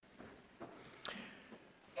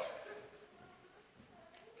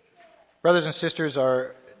Brothers and sisters,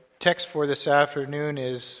 our text for this afternoon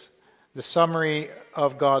is the summary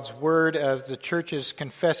of God's Word as the churches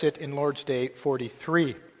confess it in Lord's Day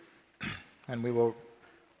 43. And we will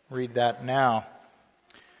read that now.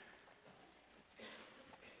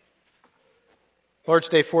 Lord's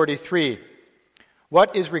Day 43.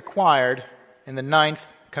 What is required in the 9th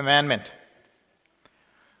commandment?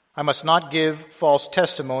 I must not give false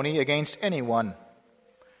testimony against anyone.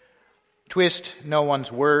 Twist no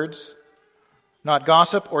one's words, not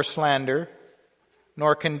gossip or slander,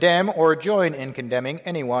 nor condemn or join in condemning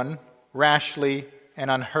anyone rashly and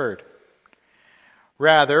unheard.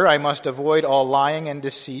 Rather, I must avoid all lying and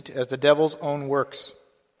deceit as the devil's own works,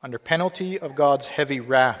 under penalty of God's heavy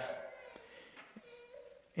wrath.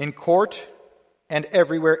 In court and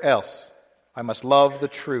everywhere else, I must love the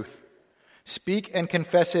truth, speak and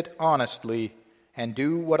confess it honestly, and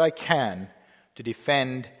do what I can to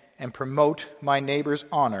defend and promote my neighbor's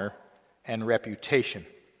honor and reputation.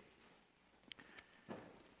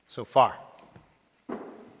 So far.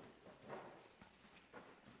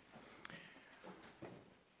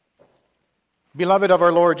 Beloved of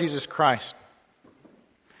our Lord Jesus Christ,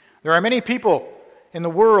 there are many people in the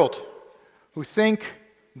world who think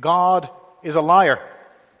God is a liar.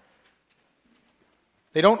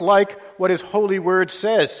 They don't like what His holy word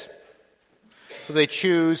says, so they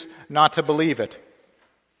choose not to believe it.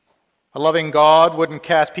 A loving God wouldn't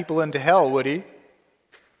cast people into hell, would He?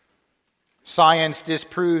 Science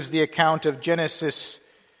disproves the account of Genesis,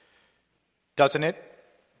 doesn't it?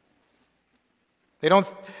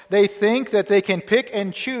 They think that they can pick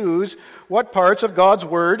and choose what parts of God's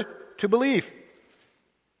Word to believe.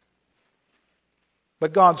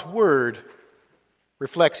 But God's Word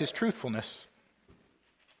reflects His truthfulness.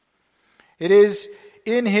 It is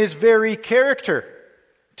in His very character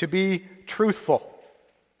to be truthful.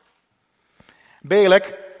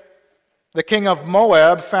 Balak, the king of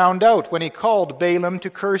Moab, found out when he called Balaam to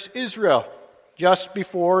curse Israel just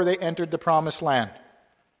before they entered the promised land.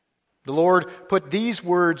 The Lord put these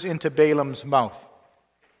words into Balaam's mouth.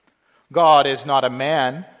 God is not a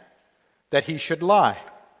man that He should lie,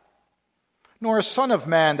 nor a son of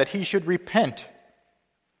man that He should repent.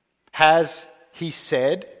 Has He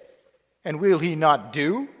said, and will He not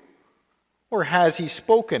do? Or has He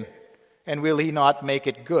spoken, and will He not make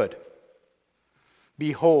it good?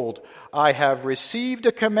 Behold, I have received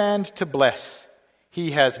a command to bless.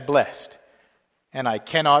 He has blessed, and I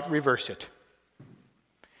cannot reverse it.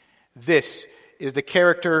 This is the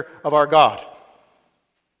character of our God.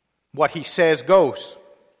 What He says goes.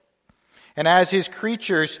 And as His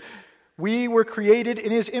creatures, we were created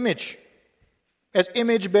in His image. As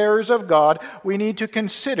image bearers of God, we need to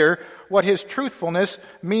consider what His truthfulness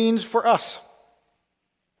means for us.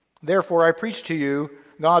 Therefore, I preach to you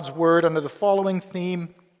God's Word under the following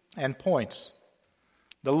theme and points.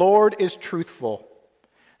 The Lord is truthful.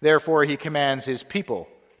 Therefore, He commands His people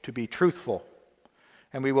to be truthful.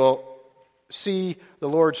 And we will see the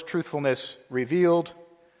Lord's truthfulness revealed,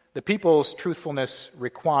 the people's truthfulness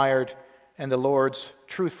required, and the Lord's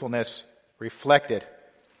truthfulness reflected.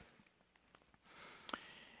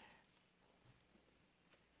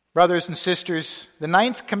 Brothers and sisters, the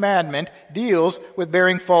 9th commandment deals with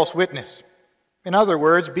bearing false witness. In other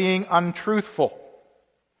words, being untruthful.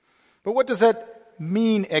 But what does that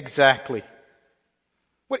mean exactly?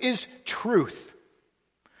 What is truth?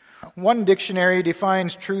 One dictionary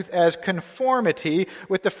defines truth as conformity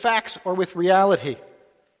with the facts or with reality.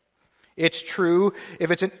 It's true if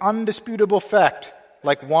it's an undisputable fact,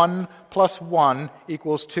 like 1 + 1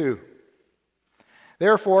 = 2.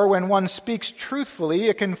 Therefore, when one speaks truthfully,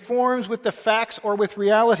 it conforms with the facts or with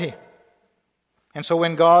reality. And so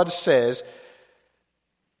when God says,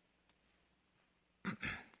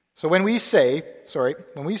 when we say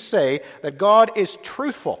that God is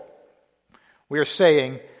truthful, we are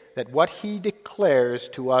saying that what He declares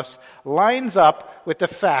to us lines up with the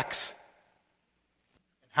facts,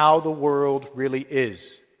 how the world really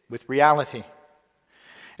is, with reality.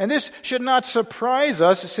 And this should not surprise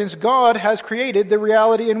us, since God has created the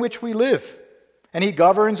reality in which we live, and He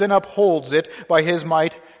governs and upholds it by His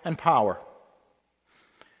might and power.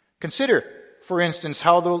 Consider, for instance,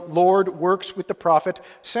 how the Lord works with the prophet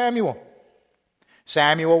Samuel.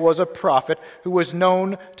 Samuel was a prophet who was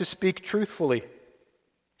known to speak truthfully.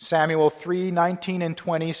 Samuel 3:19 and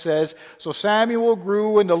 20 says, So Samuel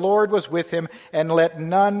grew, and the Lord was with him, and let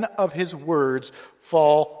none of his words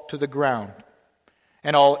fall to the ground.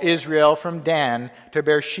 And all Israel from Dan to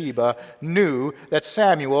Beersheba knew that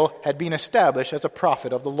Samuel had been established as a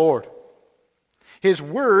prophet of the Lord. His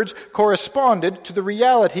words corresponded to the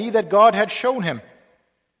reality that God had shown him.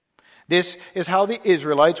 This is how the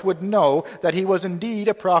Israelites would know that he was indeed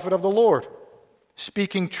a prophet of the Lord.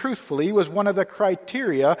 Speaking truthfully was one of the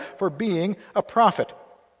criteria for being a prophet.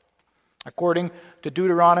 According to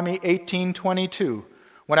Deuteronomy 18:22,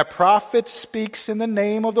 when a prophet speaks in the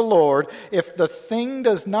name of the Lord, if the thing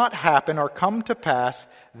does not happen or come to pass,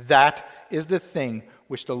 that is the thing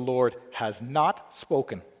which the Lord has not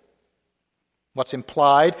spoken. What's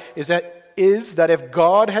implied is that if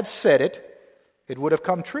God had said it, it would have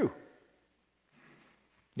come true.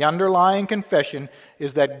 The underlying confession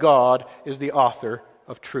is that God is the author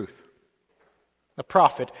of truth. The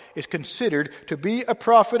prophet is considered to be a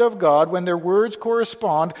prophet of God when their words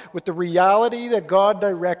correspond with the reality that God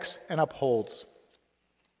directs and upholds.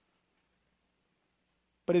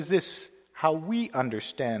 But is this how we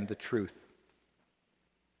understand the truth?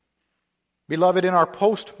 Beloved, in our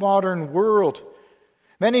postmodern world,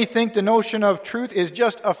 many think the notion of truth is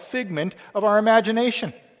just a figment of our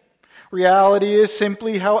imagination. Reality is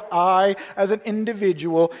simply how I, as an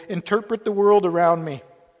individual, interpret the world around me.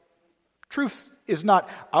 Truth is not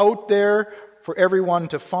out there for everyone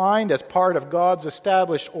to find as part of God's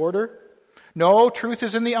established order. No, truth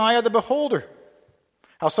is in the eye of the beholder.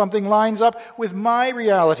 How something lines up with my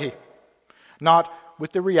reality, not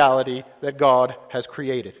with the reality that God has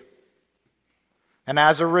created. And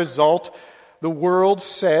as a result, the world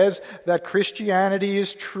says that Christianity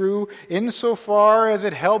is true insofar as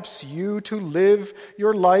it helps you to live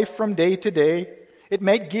your life from day to day. It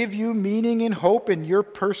may give you meaning and hope in your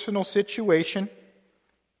personal situation.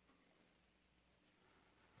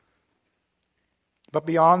 But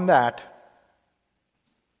beyond that,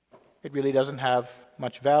 it really doesn't have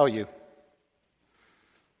much value.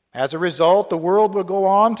 As a result, the world will go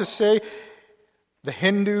on to say the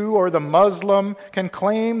Hindu or the Muslim can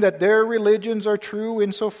claim that their religions are true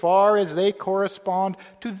insofar as they correspond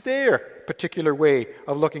to their particular way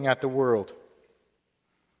of looking at the world.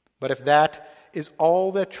 But if that is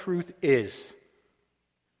all that truth is,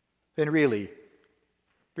 then really,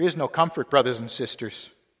 there is no comfort, brothers and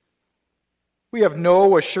sisters. We have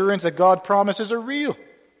no assurance that God's promises are real.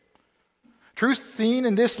 Truth seen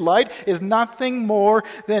in this light is nothing more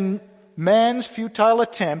than man's futile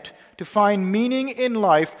attempt to find meaning in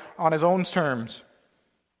life on his own terms.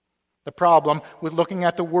 The problem with looking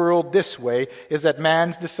at the world this way is that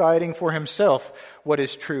man's deciding for himself what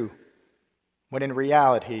is true, when in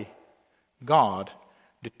reality, God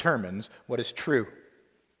determines what is true.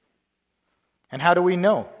 And how do we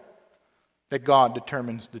know that God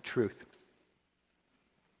determines the truth?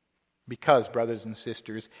 Because, brothers and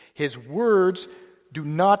sisters, His words do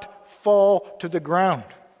not fall to the ground.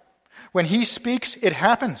 When He speaks, it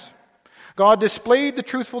happens. God displayed the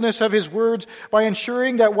truthfulness of His words by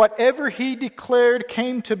ensuring that whatever He declared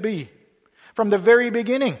came to be. From the very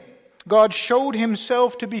beginning, God showed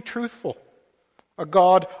Himself to be truthful, a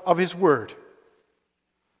God of His word.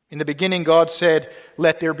 In the beginning, God said,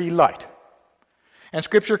 "Let there be light." And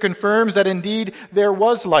Scripture confirms that indeed there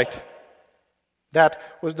was light. That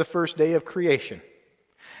was the first day of creation.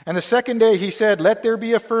 And the second day He said, "Let there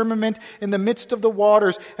be a firmament in the midst of the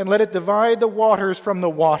waters, and let it divide the waters from the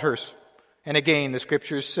waters." And again the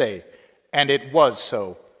Scriptures say, "And it was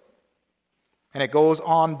so." And it goes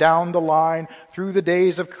on down the line through the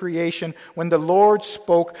days of creation. When the Lord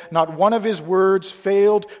spoke, not one of His words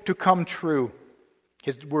failed to come true.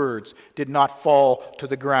 His words did not fall to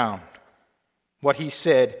the ground. What He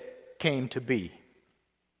said came to be.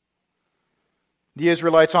 The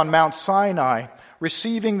Israelites on Mount Sinai,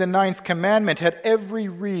 receiving the 9th commandment, had every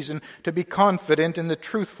reason to be confident in the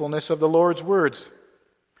truthfulness of the Lord's words.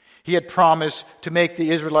 He had promised to make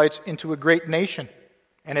the Israelites into a great nation,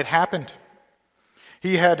 and it happened.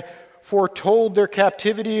 He had foretold their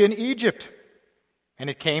captivity in Egypt, and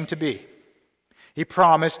it came to be. He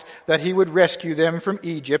promised that He would rescue them from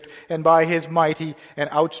Egypt, and by His mighty and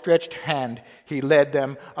outstretched hand, He led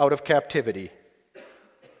them out of captivity.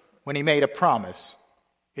 When He made a promise,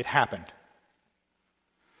 it happened.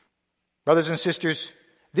 Brothers and sisters,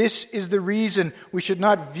 this is the reason we should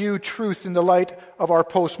not view truth in the light of our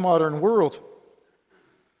postmodern world.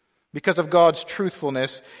 Because of God's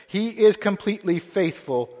truthfulness, He is completely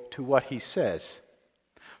faithful to what He says.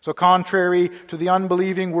 So contrary to the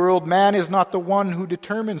unbelieving world, man is not the one who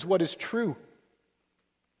determines what is true.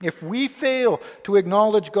 If we fail to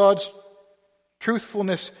acknowledge God's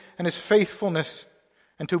truthfulness and His faithfulness,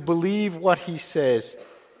 and to believe what He says,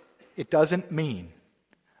 it doesn't mean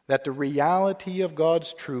that the reality of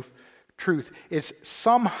God's truth is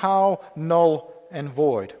somehow null and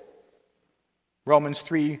void. Romans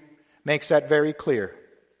 3 makes that very clear.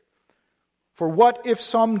 For what if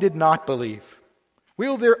some did not believe?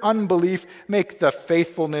 Will their unbelief make the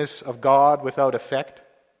faithfulness of God without effect?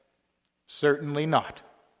 Certainly not.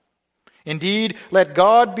 Indeed, let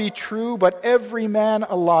God be true, but every man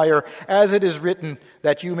a liar, as it is written,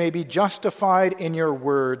 that you may be justified in your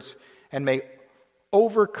words and may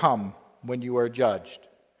overcome when you are judged.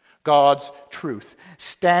 God's truth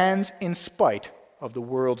stands in spite of the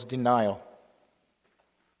world's denial.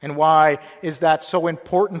 And why is that so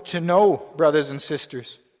important to know, brothers and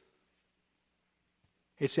sisters?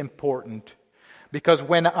 It's important because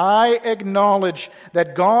when I acknowledge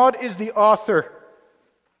that God is the author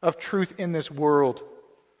of truth in this world,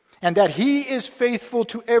 and that He is faithful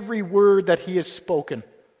to every word that He has spoken,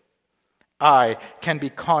 I can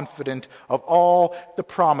be confident of all the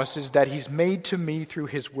promises that He's made to me through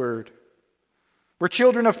His word. We're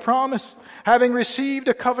children of promise, having received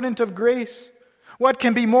a covenant of grace. What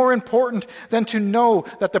can be more important than to know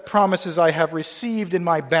that the promises I have received in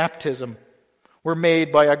my baptism were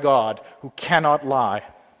made by a God who cannot lie?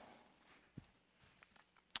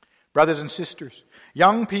 Brothers and sisters,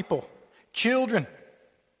 young people, children,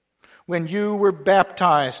 when you were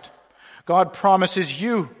baptized, God promises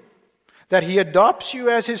you that He adopts you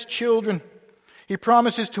as His children. He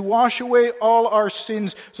promises to wash away all our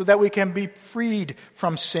sins so that we can be freed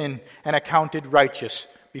from sin and accounted righteous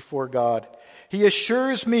before God. He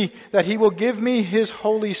assures me that He will give me His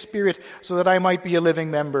Holy Spirit so that I might be a living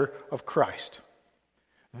member of Christ.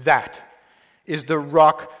 That is the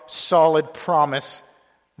rock-solid promise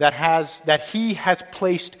that He has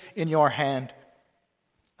placed in your hand,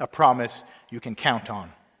 a promise you can count on.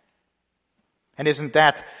 And isn't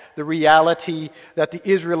that the reality that the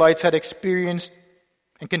Israelites had experienced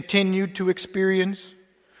and continued to experience?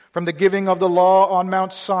 From the giving of the law on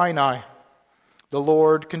Mount Sinai, the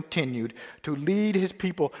Lord continued to lead His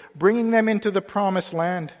people, bringing them into the promised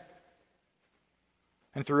land.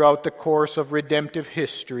 And throughout the course of redemptive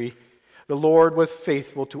history, the Lord was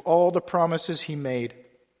faithful to all the promises He made.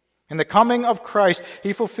 In the coming of Christ,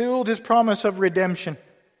 He fulfilled His promise of redemption.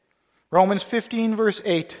 Romans 15, verse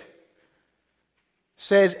 8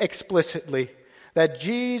 says explicitly that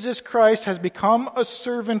Jesus Christ has become a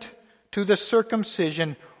servant to the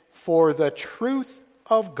circumcision for the truth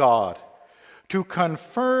of God, to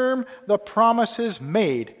confirm the promises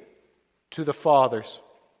made to the fathers.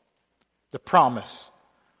 The promise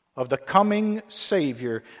of the coming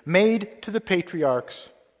Savior made to the patriarchs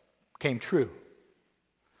came true.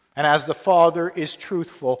 And as the Father is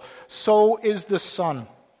truthful, so is the Son.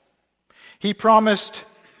 He promised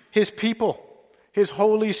His people His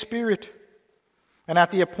Holy Spirit. And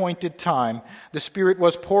at the appointed time, the Spirit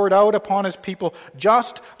was poured out upon His people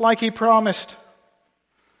just like He promised.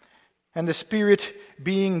 And the Spirit,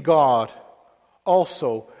 being God,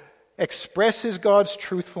 also expresses God's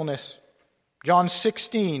truthfulness. John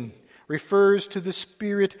 16 refers to the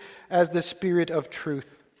Spirit as the Spirit of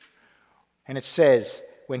truth. And it says,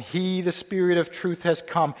 when He, the Spirit of truth, has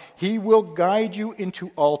come, He will guide you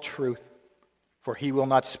into all truth. For He will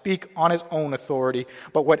not speak on His own authority,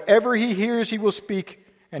 but whatever He hears He will speak,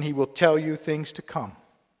 and He will tell you things to come.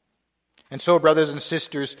 And so, brothers and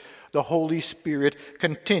sisters, the Holy Spirit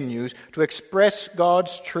continues to express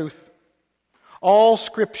God's truth. All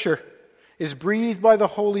Scripture is breathed by the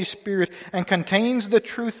Holy Spirit and contains the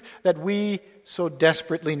truth that we so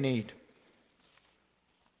desperately need.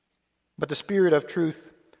 But the Spirit of truth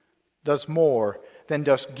does more than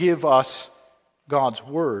just give us God's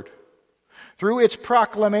Word. Through its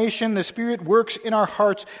proclamation, the Spirit works in our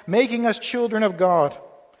hearts, making us children of God.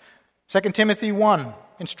 2 Timothy 1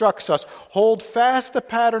 instructs us, hold fast the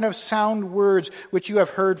pattern of sound words which you have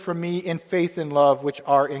heard from me in faith and love which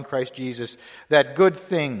are in Christ Jesus. That good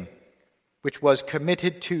thing which was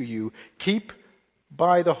committed to you, keep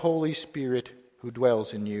by the Holy Spirit who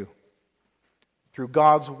dwells in you. Through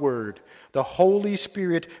God's Word, the Holy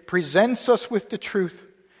Spirit presents us with the truth.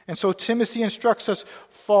 And so Timothy instructs us,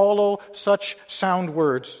 follow such sound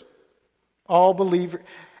words.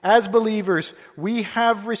 As believers, we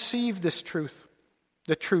have received this truth.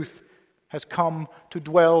 The truth has come to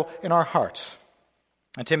dwell in our hearts.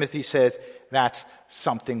 And Timothy says, that's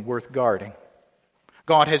something worth guarding.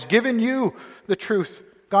 God has given you the truth,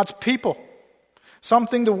 God's people,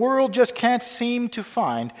 something the world just can't seem to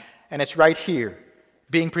find, and it's right here,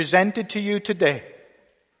 being presented to you today.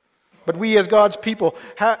 But we as God's people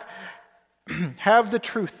have the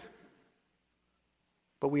truth.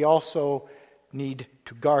 But we also need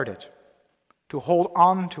to guard it, to hold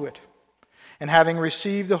on to it. And having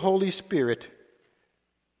received the Holy Spirit,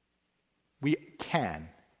 we can,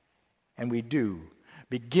 and we do,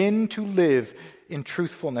 begin to live in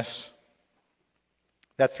truthfulness.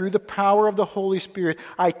 that through the power of the Holy Spirit,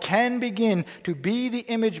 I can begin to be the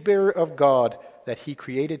image bearer of God that He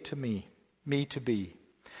created me to be.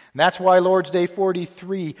 And that's why Lord's Day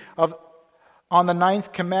 43 on the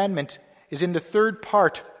 9th commandment is in the third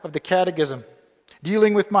part of the Catechism,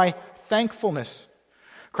 dealing with my thankfulness.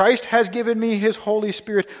 Christ has given me His Holy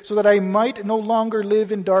Spirit so that I might no longer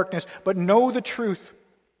live in darkness, but know the truth.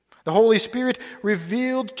 The Holy Spirit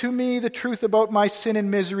revealed to me the truth about my sin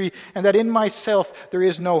and misery, and that in myself there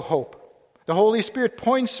is no hope. The Holy Spirit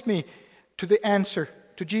points me to the answer,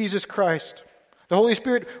 to Jesus Christ. The Holy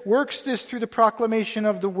Spirit works this through the proclamation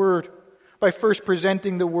of the Word, by first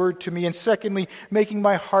presenting the Word to me, and secondly, making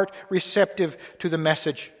my heart receptive to the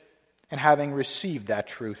message, and having received that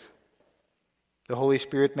truth. The Holy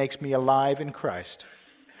Spirit makes me alive in Christ.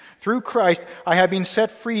 Through Christ, I have been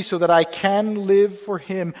set free so that I can live for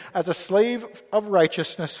Him as a slave of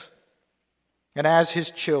righteousness and as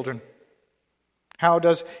His children. How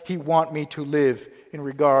does He want me to live in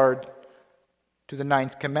regard to the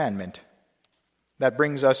 9th commandment? That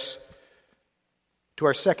brings us to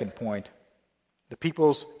our second point, the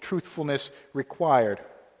people's truthfulness required.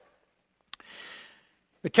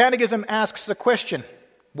 The Catechism asks the question,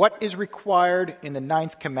 what is required in the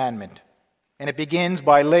 9th commandment? And it begins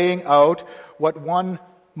by laying out what one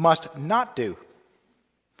must not do.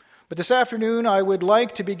 But this afternoon, I would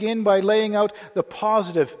like to begin by laying out the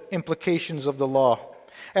positive implications of the law.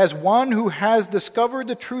 As one who has discovered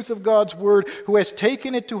the truth of God's Word, who has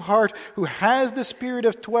taken it to heart, who has the Spirit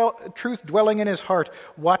of truth dwelling in his heart,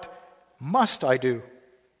 what must I do?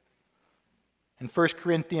 In 1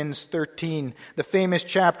 Corinthians 13, the famous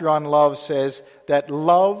chapter on love says that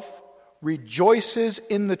love rejoices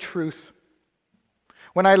in the truth.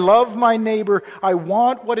 When I love my neighbor, I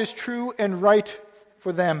want what is true and right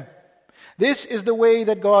for them. This is the way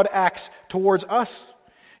that God acts towards us.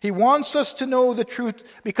 He wants us to know the truth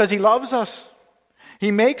because He loves us.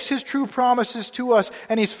 He makes His true promises to us,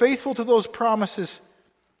 and He's faithful to those promises.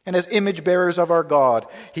 And as image bearers of our God,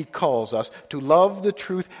 He calls us to love the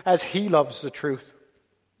truth as He loves the truth.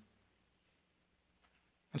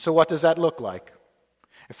 And so what does that look like?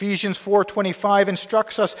 Ephesians 4:25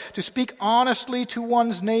 instructs us to speak honestly to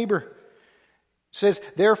one's neighbor. It says,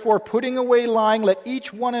 therefore, putting away lying, let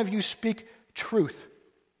each one of you speak truth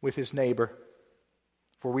with his neighbor.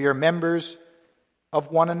 For we are members of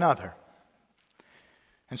one another.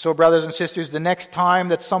 And so, brothers and sisters, the next time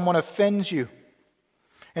that someone offends you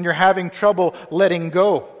and you're having trouble letting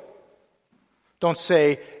go, don't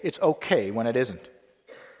say it's okay when it isn't.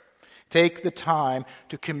 Take the time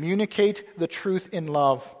to communicate the truth in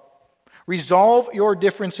love. Resolve your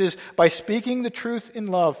differences by speaking the truth in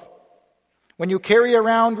love. When you carry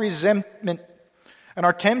around resentment and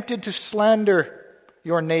are tempted to slander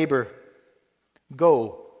your neighbor,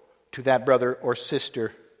 go to that brother or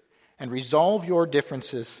sister and resolve your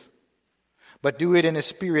differences. But do it in a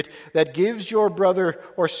spirit that gives your brother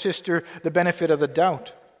or sister the benefit of the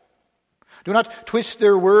doubt. Do not twist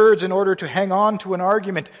their words in order to hang on to an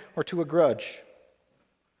argument or to a grudge.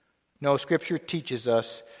 No, Scripture teaches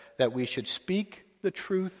us that we should speak the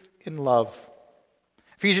truth in love.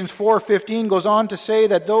 Ephesians 4:15 goes on to say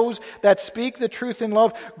that those that speak the truth in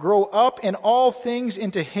love grow up in all things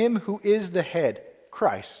into Him who is the head,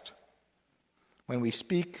 Christ. When we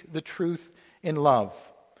speak the truth in love,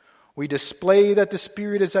 we display that the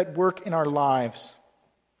Spirit is at work in our lives.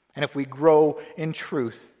 And if we grow in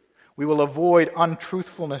truth, we will avoid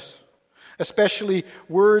untruthfulness, especially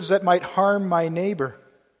words that might harm my neighbor.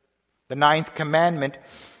 The 9th commandment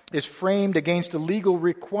is framed against a legal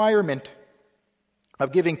requirement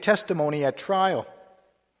of giving testimony at trial.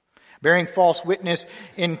 Bearing false witness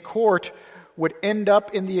in court would end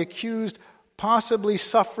up in the accused possibly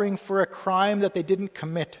suffering for a crime that they didn't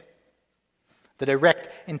commit. The direct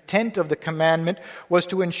intent of the commandment was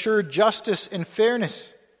to ensure justice and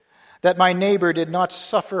fairness, that my neighbor did not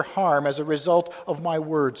suffer harm as a result of my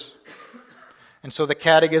words. And so the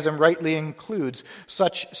Catechism rightly includes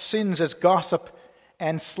such sins as gossip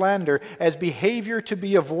and slander as behavior to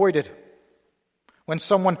be avoided. When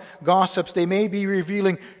someone gossips, they may be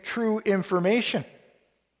revealing true information,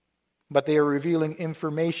 but they are revealing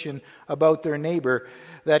information about their neighbor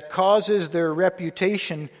that causes their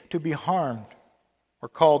reputation to be harmed or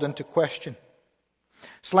called into question.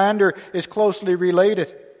 Slander is closely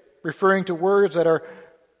related, referring to words that are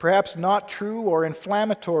perhaps not true or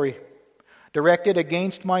inflammatory, directed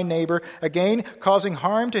against my neighbor, again causing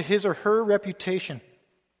harm to his or her reputation.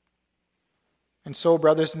 And so,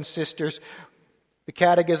 brothers and sisters, the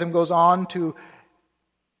Catechism goes on to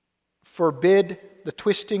forbid the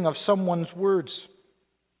twisting of someone's words.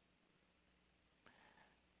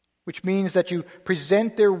 which means that you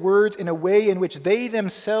present their words in a way in which they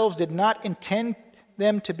themselves did not intend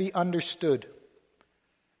them to be understood.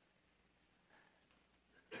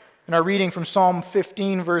 In our reading from Psalm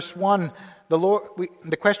 15, verse 1,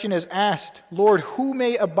 the question is asked, Lord, who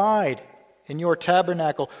may abide in your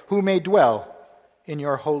tabernacle? Who may dwell in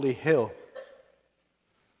your holy hill?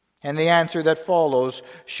 And the answer that follows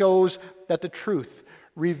shows that the truth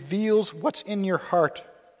reveals what's in your heart.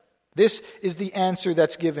 This is the answer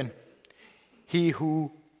that's given. He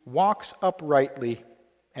who walks uprightly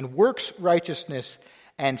and works righteousness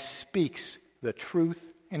and speaks the truth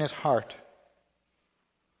in his heart.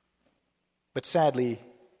 But sadly,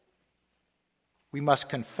 we must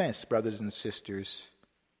confess, brothers and sisters,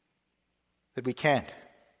 that we can't.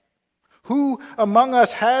 Who among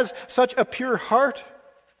us has such a pure heart?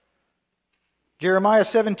 Jeremiah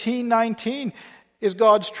 17:19 is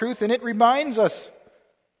God's truth, and it reminds us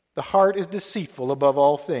the heart is deceitful above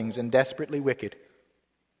all things and desperately wicked.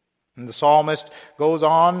 And the psalmist goes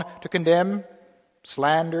on to condemn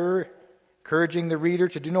slander, encouraging the reader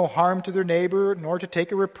to do no harm to their neighbor, nor to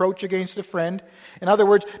take a reproach against a friend. In other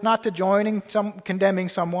words, not to join in condemning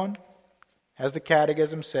someone, as the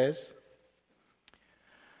Catechism says.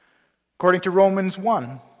 According to Romans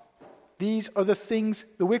 1, these are the things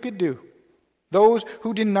the wicked do. Those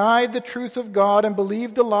who denied the truth of God and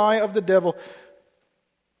believed the lie of the devil.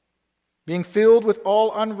 Being filled with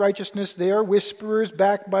all unrighteousness, they are whisperers,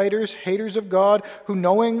 backbiters, haters of God, who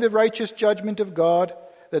knowing the righteous judgment of God,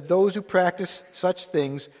 that those who practice such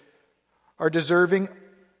things are deserving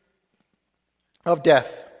of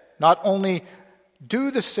death, not only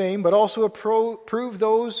do the same, but also approve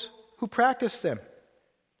those who practice them.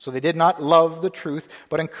 So they did not love the truth,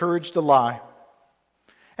 but encouraged the lie.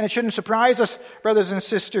 And it shouldn't surprise us, brothers and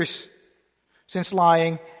sisters, since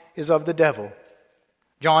lying is of the devil.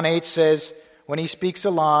 John 8 says, when he speaks a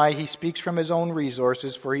lie, he speaks from his own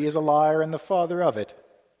resources, for he is a liar and the father of it.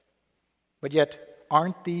 But yet,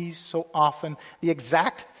 aren't these so often the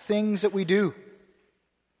exact things that we do?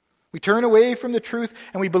 We turn away from the truth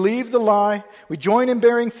and we believe the lie. We join in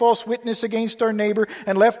bearing false witness against our neighbor,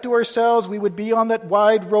 and left to ourselves, we would be on that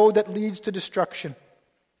wide road that leads to destruction.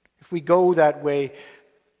 If we go that way,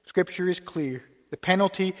 Scripture is clear. The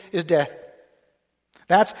penalty is death.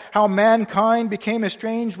 That's how mankind became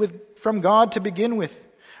estranged from God to begin with.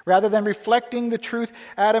 Rather than reflecting the truth,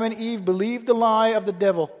 Adam and Eve believed the lie of the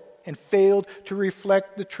devil and failed to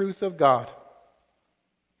reflect the truth of God.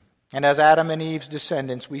 And as Adam and Eve's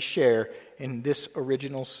descendants, we share in this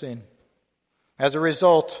original sin. As a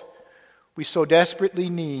result, we so desperately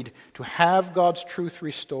need to have God's truth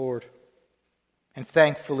restored. And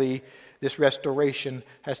thankfully, this restoration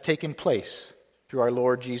has taken place through our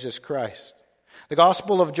Lord Jesus Christ. The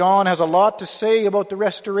Gospel of John has a lot to say about the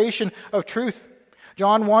restoration of truth.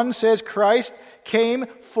 John 1 says Christ came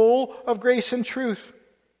full of grace and truth.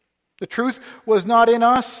 The truth was not in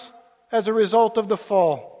us as a result of the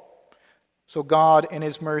fall. So God, in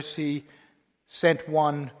His mercy, sent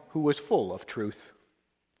one who was full of truth.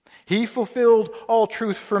 He fulfilled all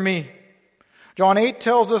truth for me. John 8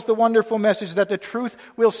 tells us the wonderful message that the truth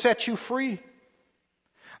will set you free.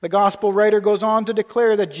 The gospel writer goes on to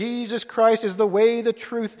declare that Jesus Christ is the way, the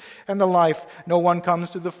truth, and the life. No one comes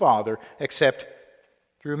to the Father except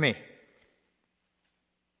through me.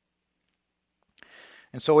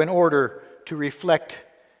 And so in order to reflect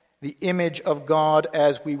the image of God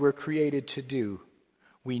as we were created to do,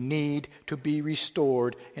 we need to be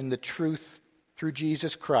restored in the truth through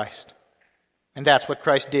Jesus Christ. And that's what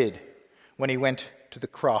Christ did when He went to the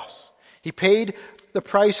cross. He paid the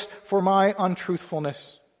price for my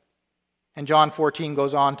untruthfulness. And John 14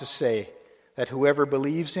 goes on to say that whoever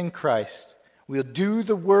believes in Christ will do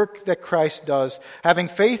the work that Christ does. Having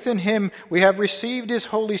faith in Him, we have received His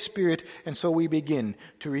Holy Spirit, and so we begin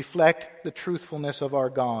to reflect the truthfulness of our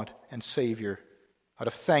God and Savior out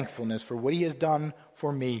of thankfulness for what He has done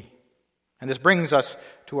for me. And this brings us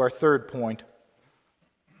to our third point.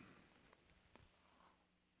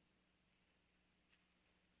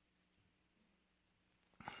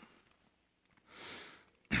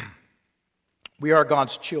 We are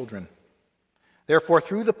God's children. Therefore,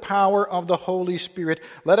 through the power of the Holy Spirit,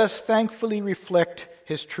 let us thankfully reflect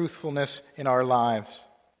His truthfulness in our lives.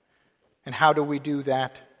 And how do we do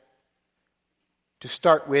that? To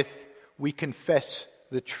start with, we confess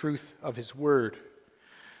the truth of His Word.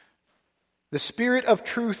 The Spirit of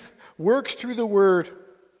truth works through the Word.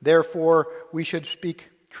 Therefore, we should speak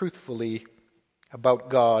truthfully about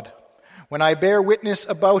God. When I bear witness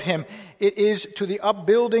about Him, it is to the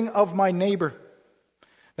upbuilding of my neighbor.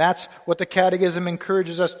 That's what the Catechism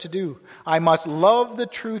encourages us to do. I must love the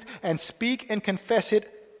truth and speak and confess it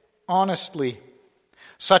honestly.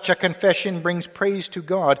 Such a confession brings praise to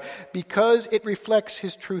God because it reflects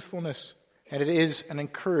His truthfulness, and it is an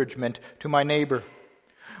encouragement to my neighbor.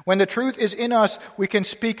 When the truth is in us, we can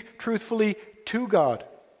speak truthfully to God.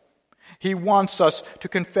 He wants us to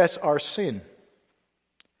confess our sin.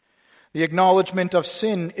 The acknowledgement of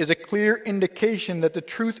sin is a clear indication that the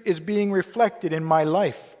truth is being reflected in my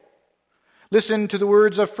life. Listen to the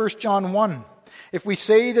words of 1 John 1. If we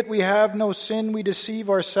say that we have no sin, we deceive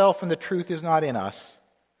ourselves and the truth is not in us.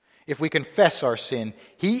 If we confess our sin,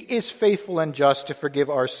 He is faithful and just to forgive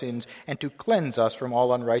our sins and to cleanse us from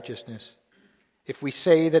all unrighteousness. If we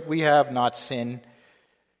say that we have not sinned,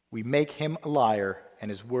 we make Him a liar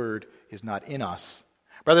and His word is not in us.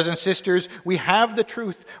 Brothers and sisters, we have the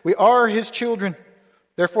truth. We are His children.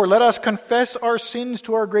 Therefore, let us confess our sins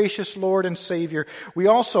to our gracious Lord and Savior. We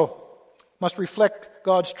also must reflect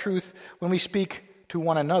God's truth when we speak to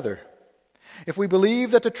one another. If we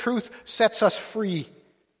believe that the truth sets us free,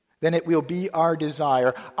 then it will be our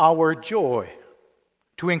desire, our joy,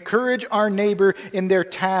 to encourage our neighbor in their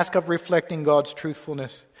task of reflecting God's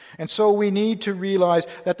truthfulness. And so we need to realize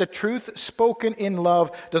that the truth spoken in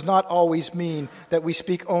love does not always mean that we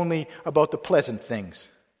speak only about the pleasant things.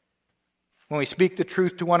 When we speak the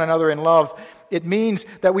truth to one another in love, it means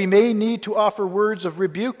that we may need to offer words of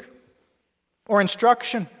rebuke or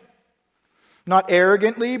instruction, not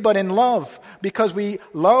arrogantly, but in love, because we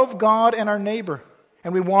love God and our neighbor,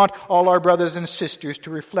 and we want all our brothers and sisters to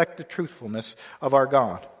reflect the truthfulness of our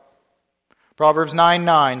God. Proverbs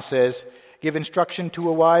 9:9 says, "Give instruction to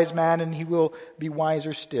a wise man, and he will be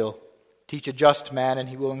wiser still. Teach a just man, and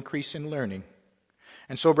he will increase in learning."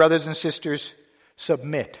 And so, brothers and sisters,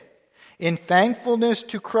 submit in thankfulness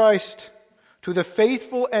to Christ, to the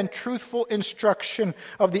faithful and truthful instruction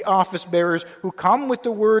of the office bearers who come with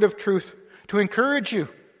the word of truth to encourage you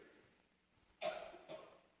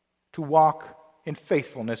to walk in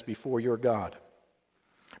faithfulness before your God.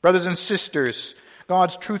 Brothers and sisters,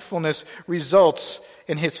 God's truthfulness results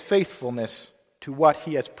in His faithfulness to what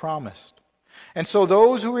He has promised. And so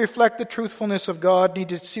those who reflect the truthfulness of God need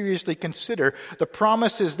to seriously consider the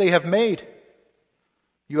promises they have made.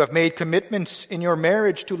 You have made commitments in your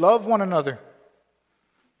marriage to love one another.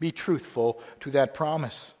 Be truthful to that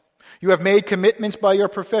promise. You have made commitments by your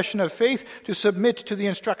profession of faith to submit to the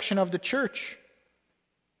instruction of the church,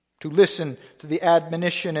 to listen to the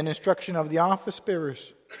admonition and instruction of the office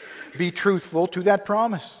bearers. Be truthful to that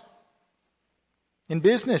promise. In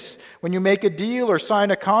business, when you make a deal or sign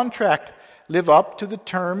a contract, live up to the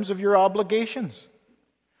terms of your obligations.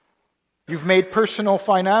 You've made personal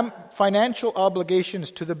financial obligations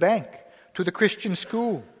to the bank, to the Christian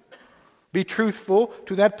school. Be truthful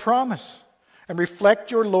to that promise and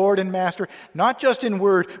reflect your Lord and Master, not just in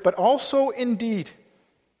word, but also in deed.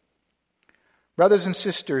 Brothers and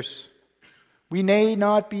sisters, we may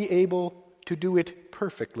not be able to do it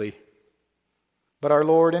perfectly, but our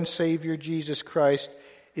Lord and Savior Jesus Christ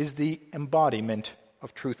is the embodiment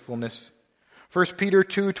of truthfulness. 1 Peter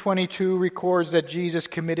 2:22 records that Jesus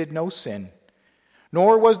committed no sin,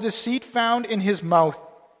 nor was deceit found in His mouth.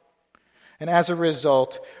 And as a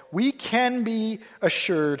result, we can be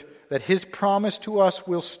assured that His promise to us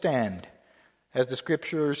will stand, as the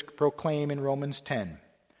Scriptures proclaim in Romans 10,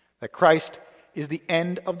 that Christ is the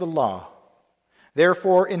end of the law.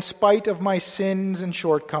 Therefore, in spite of my sins and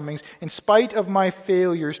shortcomings, in spite of my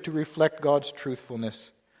failures to reflect God's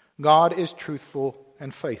truthfulness, God is truthful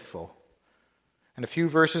and faithful. And a few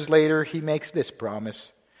verses later, He makes this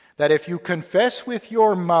promise, that if you confess with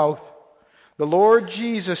your mouth the Lord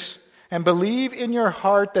Jesus and believe in your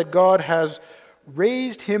heart that God has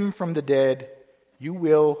raised Him from the dead, you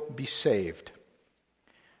will be saved.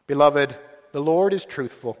 Beloved, the Lord is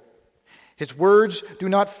truthful. His words do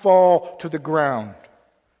not fall to the ground.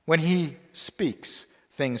 When He speaks,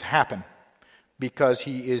 things happen because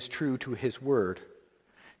He is true to His word.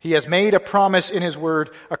 He has made a promise in His word,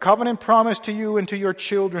 a covenant promise to you and to your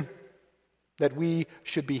children, that we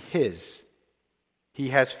should be His. He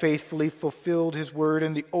has faithfully fulfilled His word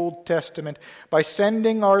in the Old Testament by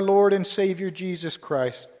sending our Lord and Savior Jesus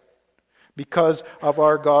Christ. Because of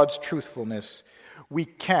our God's truthfulness, we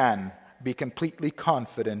can be completely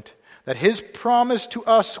confident that His promise to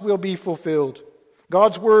us will be fulfilled.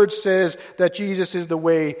 God's word says that Jesus is the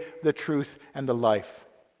way, the truth, and the life.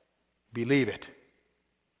 Believe it.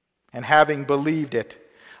 And having believed it,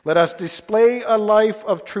 let us display a life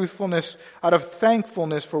of truthfulness out of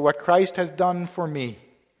thankfulness for what Christ has done for me.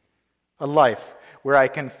 A life where I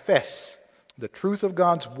confess the truth of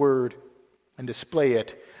God's word and display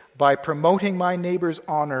it by promoting my neighbor's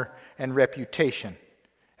honor and reputation,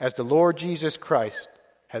 as the Lord Jesus Christ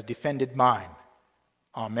has defended mine.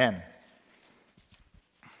 Amen.